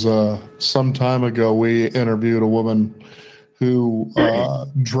goes. Some time ago, we interviewed a woman who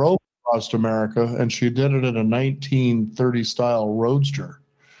drove across America, and she did it in a 1930 style roadster.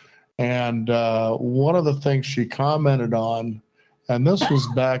 And one of the things she commented on, and this was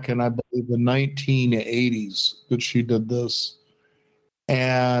back in, I believe, the 1980s that she did this.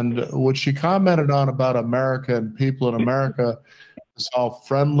 And what she commented on about America and people in America is how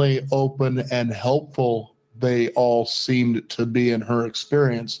friendly, open, and helpful they all seemed to be in her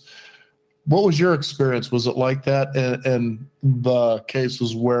experience. What was your experience? Was it like that in the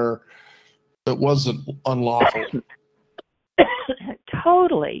cases where it wasn't unlawful?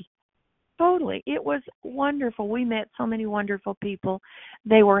 Totally. Totally. It was wonderful. We met so many wonderful people.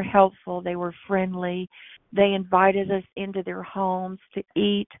 They were helpful. They were friendly. They invited us into their homes to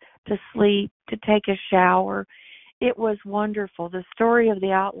eat, to sleep, to take a shower. It was wonderful. The story of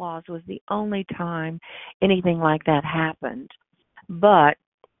the Outlaws was the only time anything like that happened. But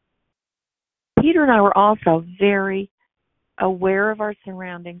Peter and I were also very aware of our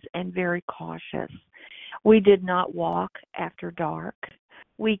surroundings and very cautious. We did not walk after dark.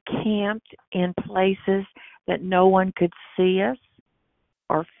 We camped in places that no one could see us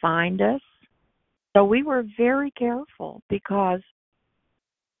or find us. So we were very careful because,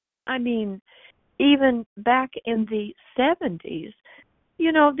 I mean, even back in the 70s,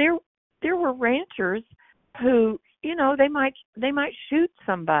 there were ranchers who, they might shoot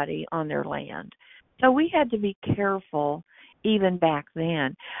somebody on their land. So we had to be careful even back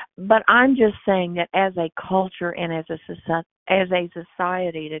then. But I'm just saying that as a culture and as a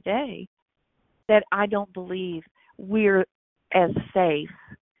society today, that I don't believe we're as safe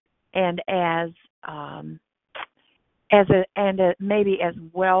and maybe as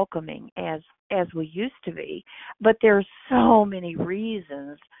welcoming as we used to be. But there's so many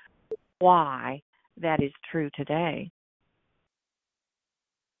reasons why that is true today.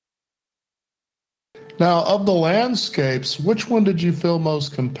 Now, of the landscapes, which one did you feel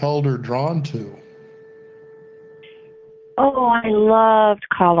most compelled or drawn to? Oh, I loved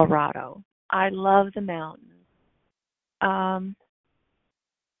Colorado. I love the mountains. I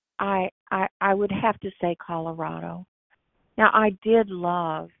would have to say Colorado. Now, I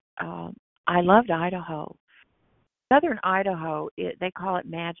loved Idaho. Southern Idaho, they call it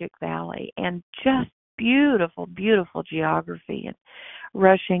Magic Valley, and just beautiful, beautiful geography and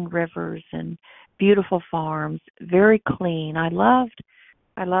rushing rivers and beautiful farms, very clean. I loved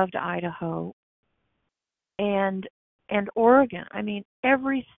Idaho and Oregon. I mean,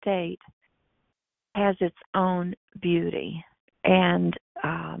 every state has its own beauty, and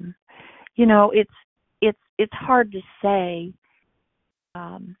it's hard to say.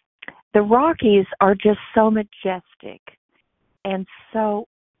 The Rockies are just so majestic and so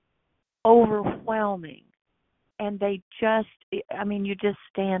overwhelming, and you just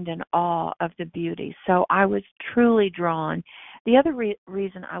stand in awe of the beauty. So I was truly drawn. The other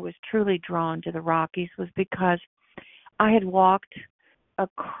reason I was truly drawn to the Rockies was because I had walked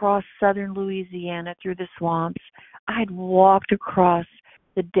across southern Louisiana through the swamps. I had walked across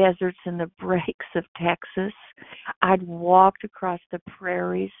the deserts and the breaks of Texas. I'd walked across the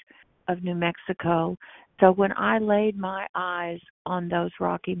prairies of New Mexico. So when I laid my eyes on those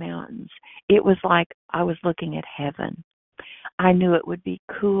Rocky Mountains, it was like I was looking at heaven. I knew it would be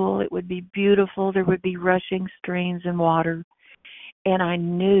cool, it would be beautiful, there would be rushing streams and water. And I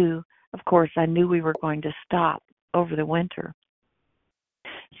knew we were going to stop over the winter.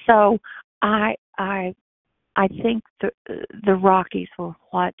 So I think the Rockies were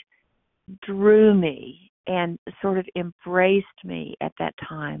what drew me and sort of embraced me at that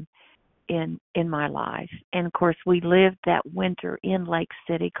time in my life. And of course, we lived that winter in Lake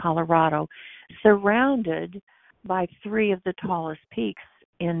City, Colorado, surrounded by three of the tallest peaks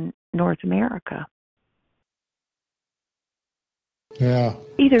in North America. Yeah,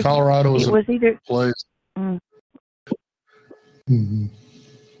 Colorado was a place. Mm-hmm.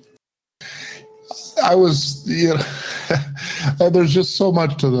 I was, there's just so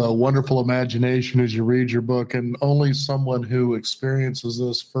much to the wonderful imagination as you read your book, and only someone who experiences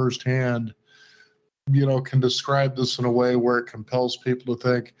this firsthand, can describe this in a way where it compels people to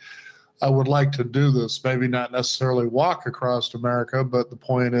think, I would like to do this. Maybe not necessarily walk across America, but the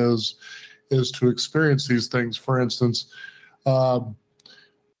point is to experience these things. For instance,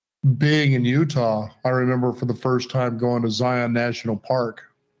 being in Utah, I remember for the first time going to Zion National Park.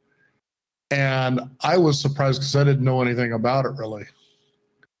 And I was surprised because I didn't know anything about it really.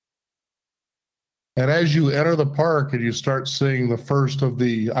 And as you enter the park and you start seeing the first of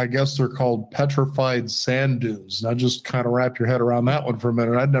the, I guess they're called petrified sand dunes. Now just kind of wrap your head around that one for a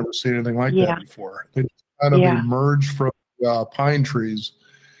minute. I'd never seen anything like Yeah. that before. They just kind of Yeah. emerge from pine trees,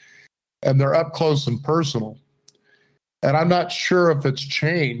 and they're up close and personal. And I'm not sure if it's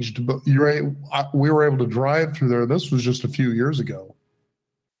changed, but we were able to drive through there. This was just a few years ago.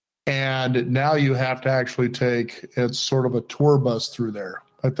 And now you have to actually it's sort of a tour bus through there.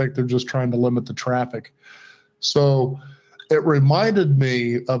 I think they're just trying to limit the traffic. So it reminded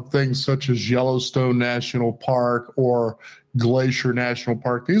me of things such as Yellowstone National Park or Glacier National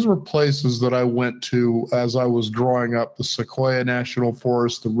Park. These were places that I went to as I was growing up, the Sequoia National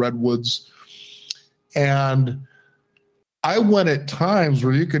Forest, the redwoods. And I went at times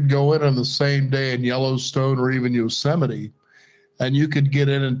where you could go in on the same day in Yellowstone or even Yosemite, and you could get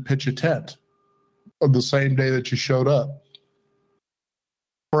in and pitch a tent on the same day that you showed up.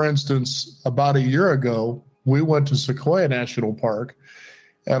 For instance, about a year ago, we went to Sequoia National Park,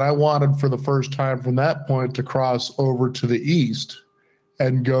 and I wanted for the first time from that point to cross over to the east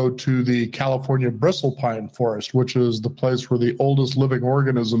and go to the California bristlepine forest, which is the place where the oldest living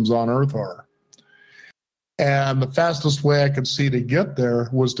organisms on Earth are. And the fastest way I could see to get there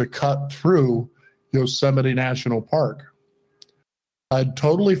was to cut through Yosemite National Park. I'd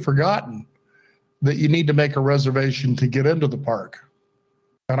totally forgotten that you need to make a reservation to get into the park.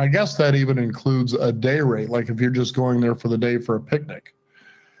 And I guess that even includes a day rate, like if you're just going there for the day for a picnic.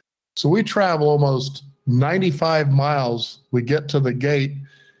 So we travel almost 95 miles. We get to the gate,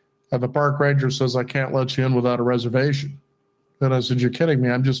 and the park ranger says, "I can't let you in without a reservation." And I said, "You're kidding me.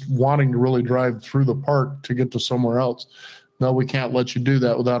 I'm just wanting to really drive through the park to get to somewhere else." "No, we can't let you do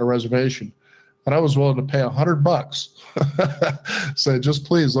that without a reservation." And I was willing to pay $100. Said, "Just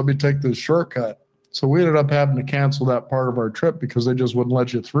please let me take this shortcut." So we ended up having to cancel that part of our trip because they just wouldn't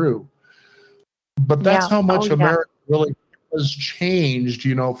let you through. But that's how much America really has changed,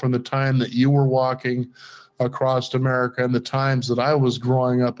 from the time that you were walking across America and the times that I was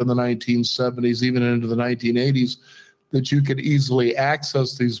growing up in the 1970s, even into the 1980s, that you could easily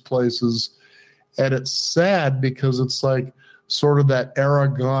access these places. And it's sad because it's like sort of that era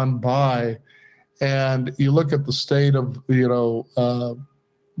gone by. And you look at the state of,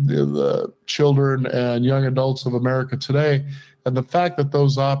 the children and young adults of America today, and the fact that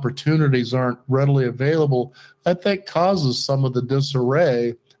those opportunities aren't readily available, I think causes some of the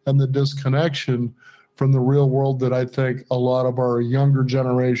disarray and the disconnection from the real world that I think a lot of our younger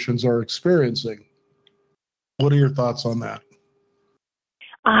generations are experiencing. What are your thoughts on that?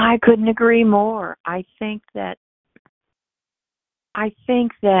 I couldn't agree more. I think that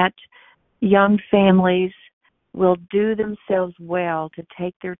young families will do themselves well to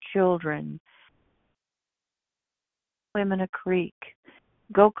take their children, swim in a creek,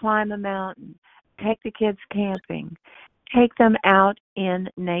 go climb a mountain, take the kids camping, take them out in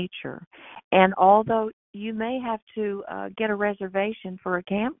nature. And although you may have to get a reservation for a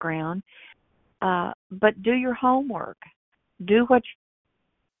campground, but do your homework. Do what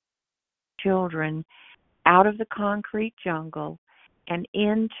children out of the concrete jungle and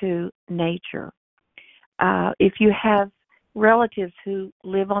into nature. If you have relatives who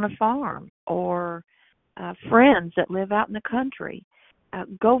live on a farm or friends that live out in the country,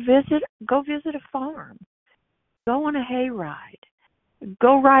 go visit a farm. Go on a hayride.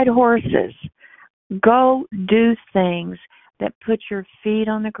 Go ride horses. Go do things that put your feet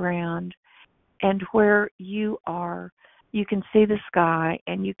on the ground, and where you are, you can see the sky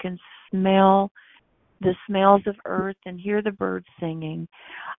and you can smell the smells of earth and hear the birds singing.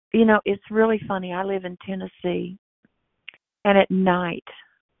 It's really funny. I live in Tennessee, and at night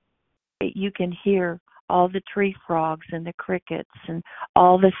you can hear all the tree frogs and the crickets and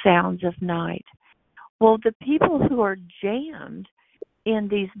all the sounds of night. Well, the people who are jammed in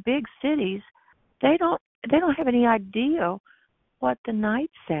these big cities, they don't have any idea what the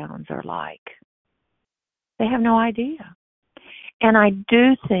night sounds are like. They have no idea. And I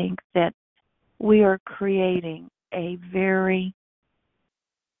do think that we are creating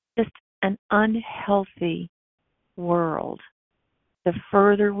just an unhealthy world the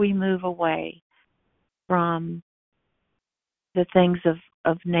further we move away from the things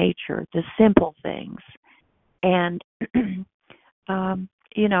of nature, the simple things. And,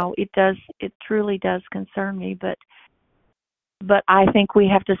 it truly does concern me, but I think we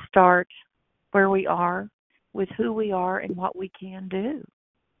have to start where we are, with who we are and what we can do.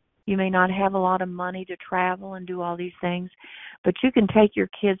 You may not have a lot of money to travel and do all these things, but you can take your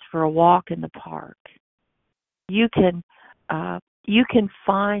kids for a walk in the park. You can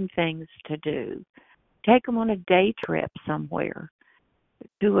find things to do. Take them on a day trip somewhere.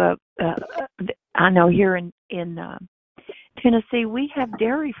 I know here in Tennessee, we have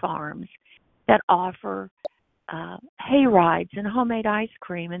dairy farms that offer hay rides and homemade ice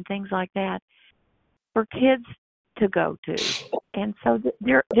cream and things like that for kids to go to. And so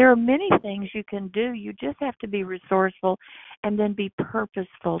there are many things you can do. You just have to be resourceful and then be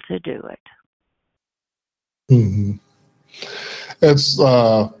purposeful to do it. Mm-hmm. It's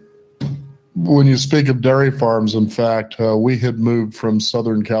when you speak of dairy farms, in fact, we had moved from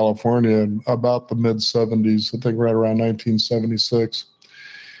Southern California in about the mid-'70s, I think right around 1976.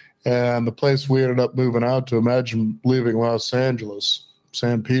 And the place we ended up moving out to, imagine leaving Los Angeles,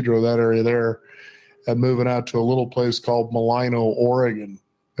 San Pedro, that area there, and moving out to a little place called Malino, Oregon.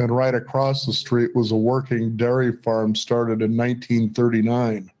 And right across the street was a working dairy farm started in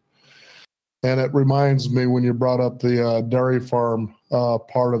 1939. And it reminds me, when you brought up the dairy farm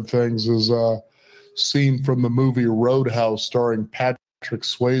part of things, is a scene from the movie Roadhouse starring Patrick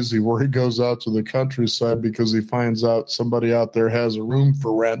Swayze, where he goes out to the countryside because he finds out somebody out there has a room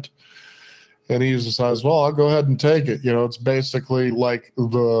for rent. And he decides, well, I'll go ahead and take it. You know, it's basically like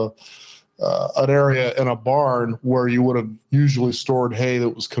an area in a barn where you would have usually stored hay that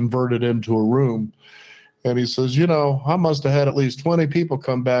was converted into a room. And he says, you know, I must have had at least 20 people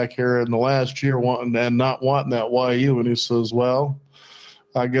come back here in the last year wanting and not wanting that. Why you? And he says, well,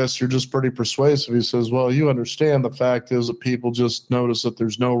 I guess you're just pretty persuasive. He says, well, you understand the fact is that people just notice that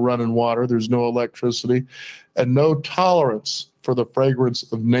there's no running water, there's no electricity, and no tolerance for the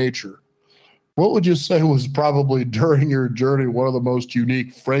fragrance of nature. What would you say was probably during your journey one of the most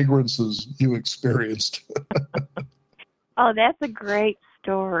unique fragrances you experienced? Oh, that's a great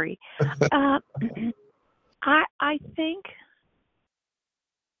story. I think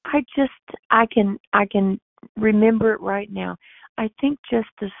I can remember it right now. I think just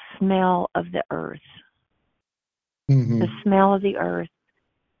the smell of the earth, the smell of the earth,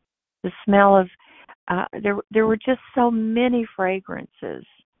 the smell of there were just so many fragrances.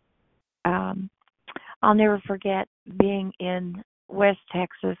 I'll never forget being in West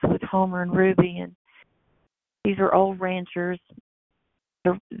Texas with Homer and Ruby, and these are old ranchers.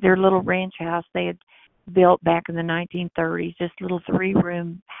 Their little ranch house they had built back in the 1930s, just a little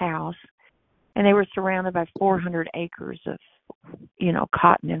 3-room house, and they were surrounded by 400 acres of, you know,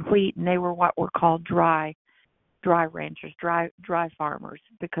 cotton and wheat, and they were what were called dry ranchers, dry farmers,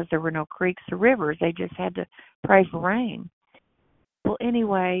 because there were no creeks or rivers. They just had to pray for rain. Well,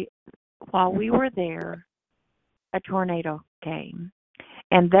 anyway, while we were there, a tornado came,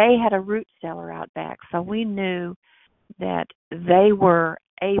 and they had a root cellar out back, so we knew that they were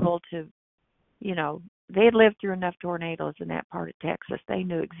able to, you know, they had lived through enough tornadoes in that part of Texas. They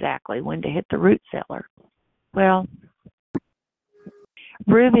knew exactly when to hit the root cellar. Well,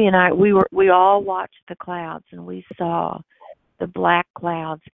 Ruby and I, we all watched the clouds, and we saw the black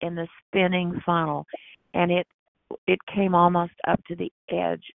clouds in the spinning funnel, and it came almost up to the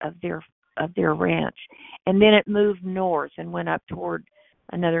edge of their ranch, and then it moved north and went up toward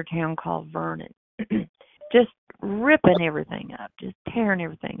another town called Vernon, just ripping everything up, just tearing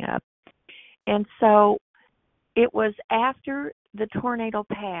everything up. And so it was after the tornado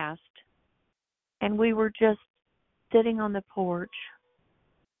passed, and we were just sitting on the porch,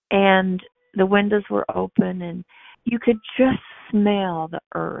 and the windows were open, and you could just smell the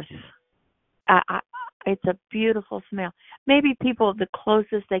earth. It's a beautiful smell. Maybe people, the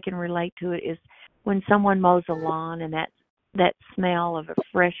closest they can relate to it is when someone mows a lawn, and that smell of a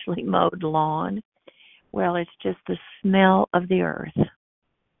freshly mowed lawn. Well, it's just the smell of the earth. It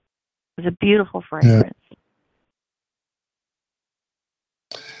was a beautiful fragrance.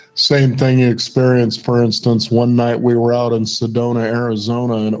 Yeah. Same thing you experienced, for instance, one night we were out in Sedona,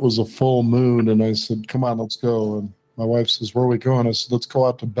 Arizona, and it was a full moon, and I said, come on, let's go. And my wife says, where are we going? I said, let's go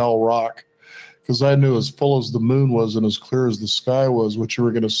out to Bell Rock. Because I knew as full as the moon was and as clear as the sky was, what you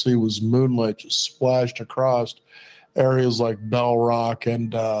were going to see was moonlight just splashed across areas like Bell Rock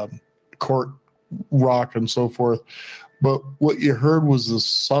and Court Rock and so forth. But what you heard was the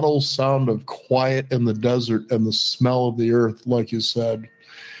subtle sound of quiet in the desert and the smell of the earth, like you said.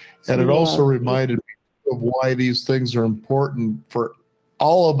 And it also reminded me of why these things are important for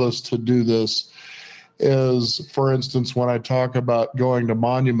all of us to do this. Is, for instance, when I talk about going to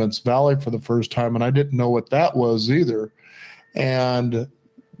Monuments Valley for the first time, and I didn't know what that was either. And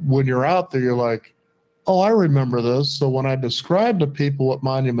when you're out there, you're like, oh, I remember this. So when I describe to people what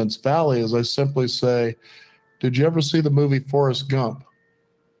Monuments Valley is, I simply say, did you ever see the movie Forrest Gump?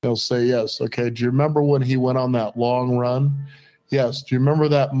 They'll say yes. Okay, do you remember when he went on that long run? Yes. Do you remember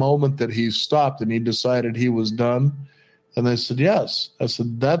that moment that he stopped and he decided he was done? And they said, yes. I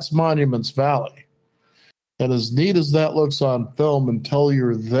said, that's Monuments Valley. And as neat as that looks on film until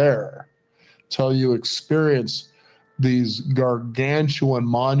you're there, till you experience these gargantuan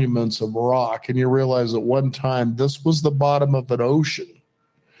monuments of rock, and you realize at one time this was the bottom of an ocean.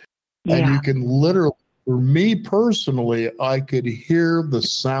 And Yeah. you can literally, for me personally, I could hear the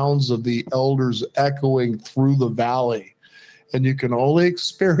sounds of the elders echoing through the valley. And you can only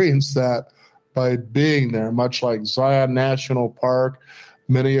experience that by being there, much like Zion National Park,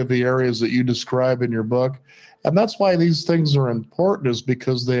 many of the areas that you describe in your book. And that's why these things are important, is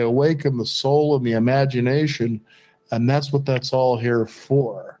because they awaken the soul and the imagination. And that's what that's all here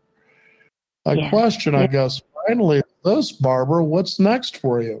for. A Yes. question, I guess, finally, this, Barbara, what's next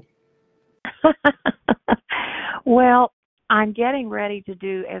for you? Well, I'm getting ready to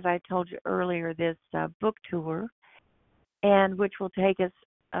do, as I told you earlier, this book tour, and which will take us,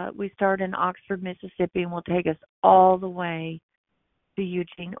 we start in Oxford, Mississippi, and will take us all the way to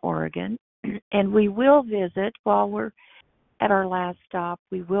Eugene, Oregon. And we will visit, while we're at our last stop,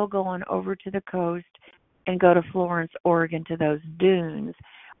 we will go on over to the coast and go to Florence, Oregon, to those dunes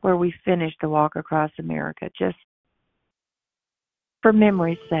where we finished the Walk Across America, just for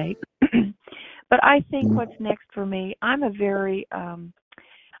memory's sake. But I think what's next for me, I'm a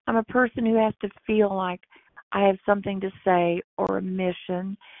person who has to feel like I have something to say or a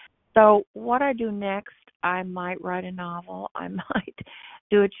mission. So what I do next, I might write a novel, I might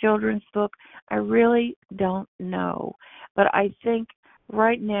do a children's book. I really don't know. But I think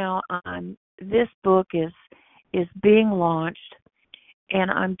right now this book is being launched, and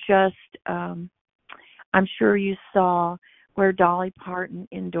I'm just I'm sure you saw where Dolly Parton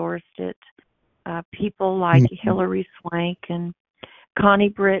endorsed it. People like Hilary Swank and Connie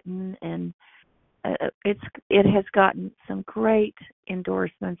Britton, and it has gotten some great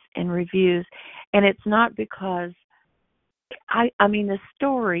endorsements and reviews. And it's not because I mean the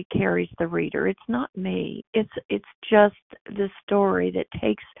story carries the reader. It's not me. It's just the story that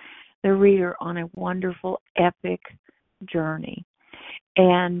takes the reader on a wonderful epic journey.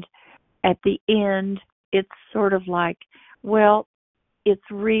 And at the end, it's sort of like, well, it's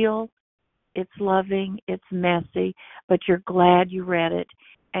real, it's loving, it's messy, but you're glad you read it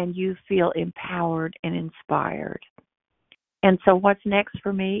and you feel empowered and inspired. And so what's next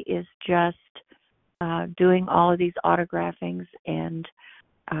for me is just doing all of these autographings and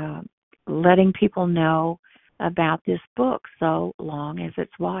letting people know about this book, So Long as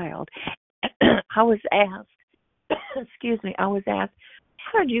It's Wild. I was asked, how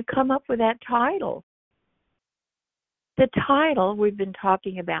did you come up with that title? The title, we've been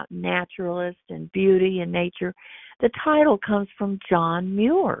talking about naturalist and beauty and nature. The title comes from John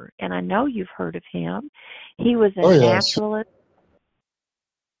Muir, and I know you've heard of him. He was a naturalist,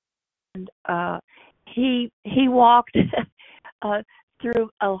 and he walked through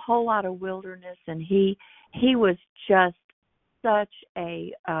a whole lot of wilderness, and he was just such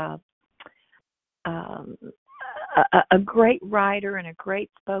a great writer and a great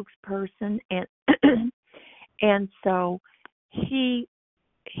spokesperson, and and so he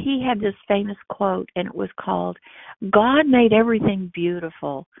had this famous quote, and it was called, "God made everything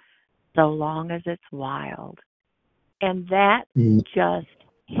beautiful so long as it's wild." And that just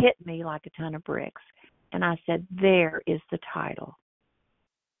hit me like a ton of bricks. And I said, there is the title,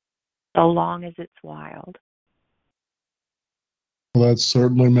 So Long as It's Wild. Well, that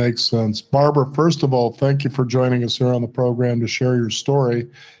certainly makes sense. Barbara, first of all, thank you for joining us here on the program to share your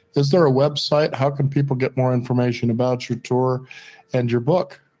story. Is there a website? How can people get more information about your tour and your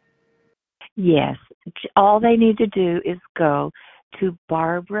book? Yes. All they need to do is go to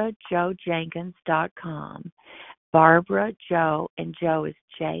BarbaraJoJenkins.com. Barbara Jo, and Joe is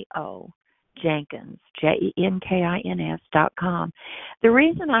J-O, Jenkins, JENKINS.com. The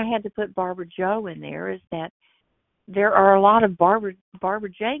reason I had to put Barbara Jo in there is that there are a lot of Barbara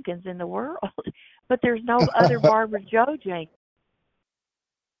Jenkins in the world, but there's no other Barbara Jo Jenkins.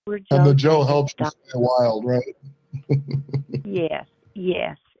 And the Joe helps you stay wild, right? Yes.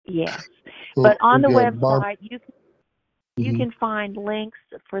 But on the website, you can find links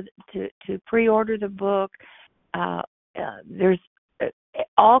to pre-order the book. There's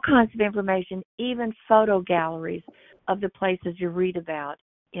all kinds of information, even photo galleries of the places you read about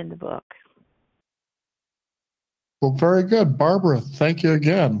in the book. Well, very good. Barbara, thank you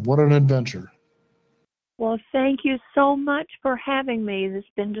again. What an adventure. Well, thank you so much for having me. This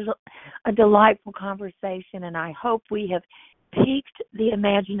has been a delightful conversation, and I hope we have piqued the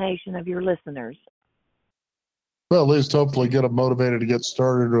imagination of your listeners. Well, at least hopefully get them motivated to get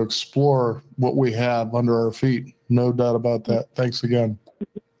started to explore what we have under our feet. No doubt about that. Thanks again.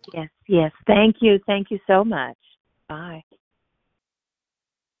 Yes. Thank you. Thank you so much. Bye.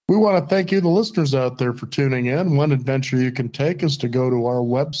 We want to thank you, the listeners out there, for tuning in. One adventure you can take is to go to our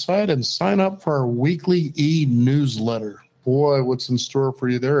website and sign up for our weekly e-newsletter. Boy, what's in store for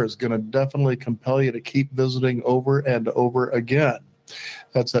you there is going to definitely compel you to keep visiting over and over again.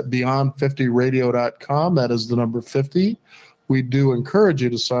 That's at beyond50radio.com. That is the number 50. We do encourage you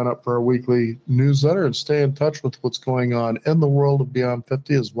to sign up for our weekly newsletter and stay in touch with what's going on in the world of Beyond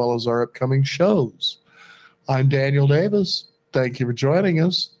 50 as well as our upcoming shows. I'm Daniel Davis. Thank you for joining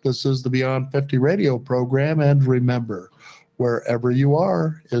us. This is the Beyond 50 radio program. And remember, wherever you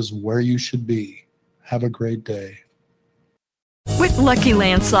are is where you should be. Have a great day. With Lucky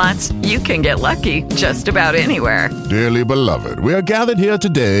Land Slots, you can get lucky just about anywhere. Dearly beloved, we are gathered here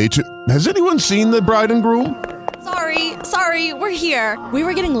today to... Has anyone seen the bride and groom? Sorry, we're here. We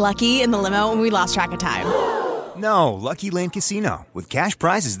were getting lucky in the limo and we lost track of time. No, Lucky Land Casino, with cash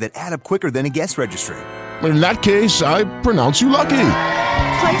prizes that add up quicker than a guest registry. In that case, I pronounce you lucky.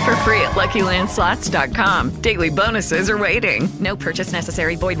 Play for free at LuckyLandSlots.com. Daily bonuses are waiting. No purchase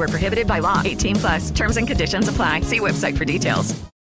necessary. Void where prohibited by law. 18+. Terms and conditions apply. See website for details.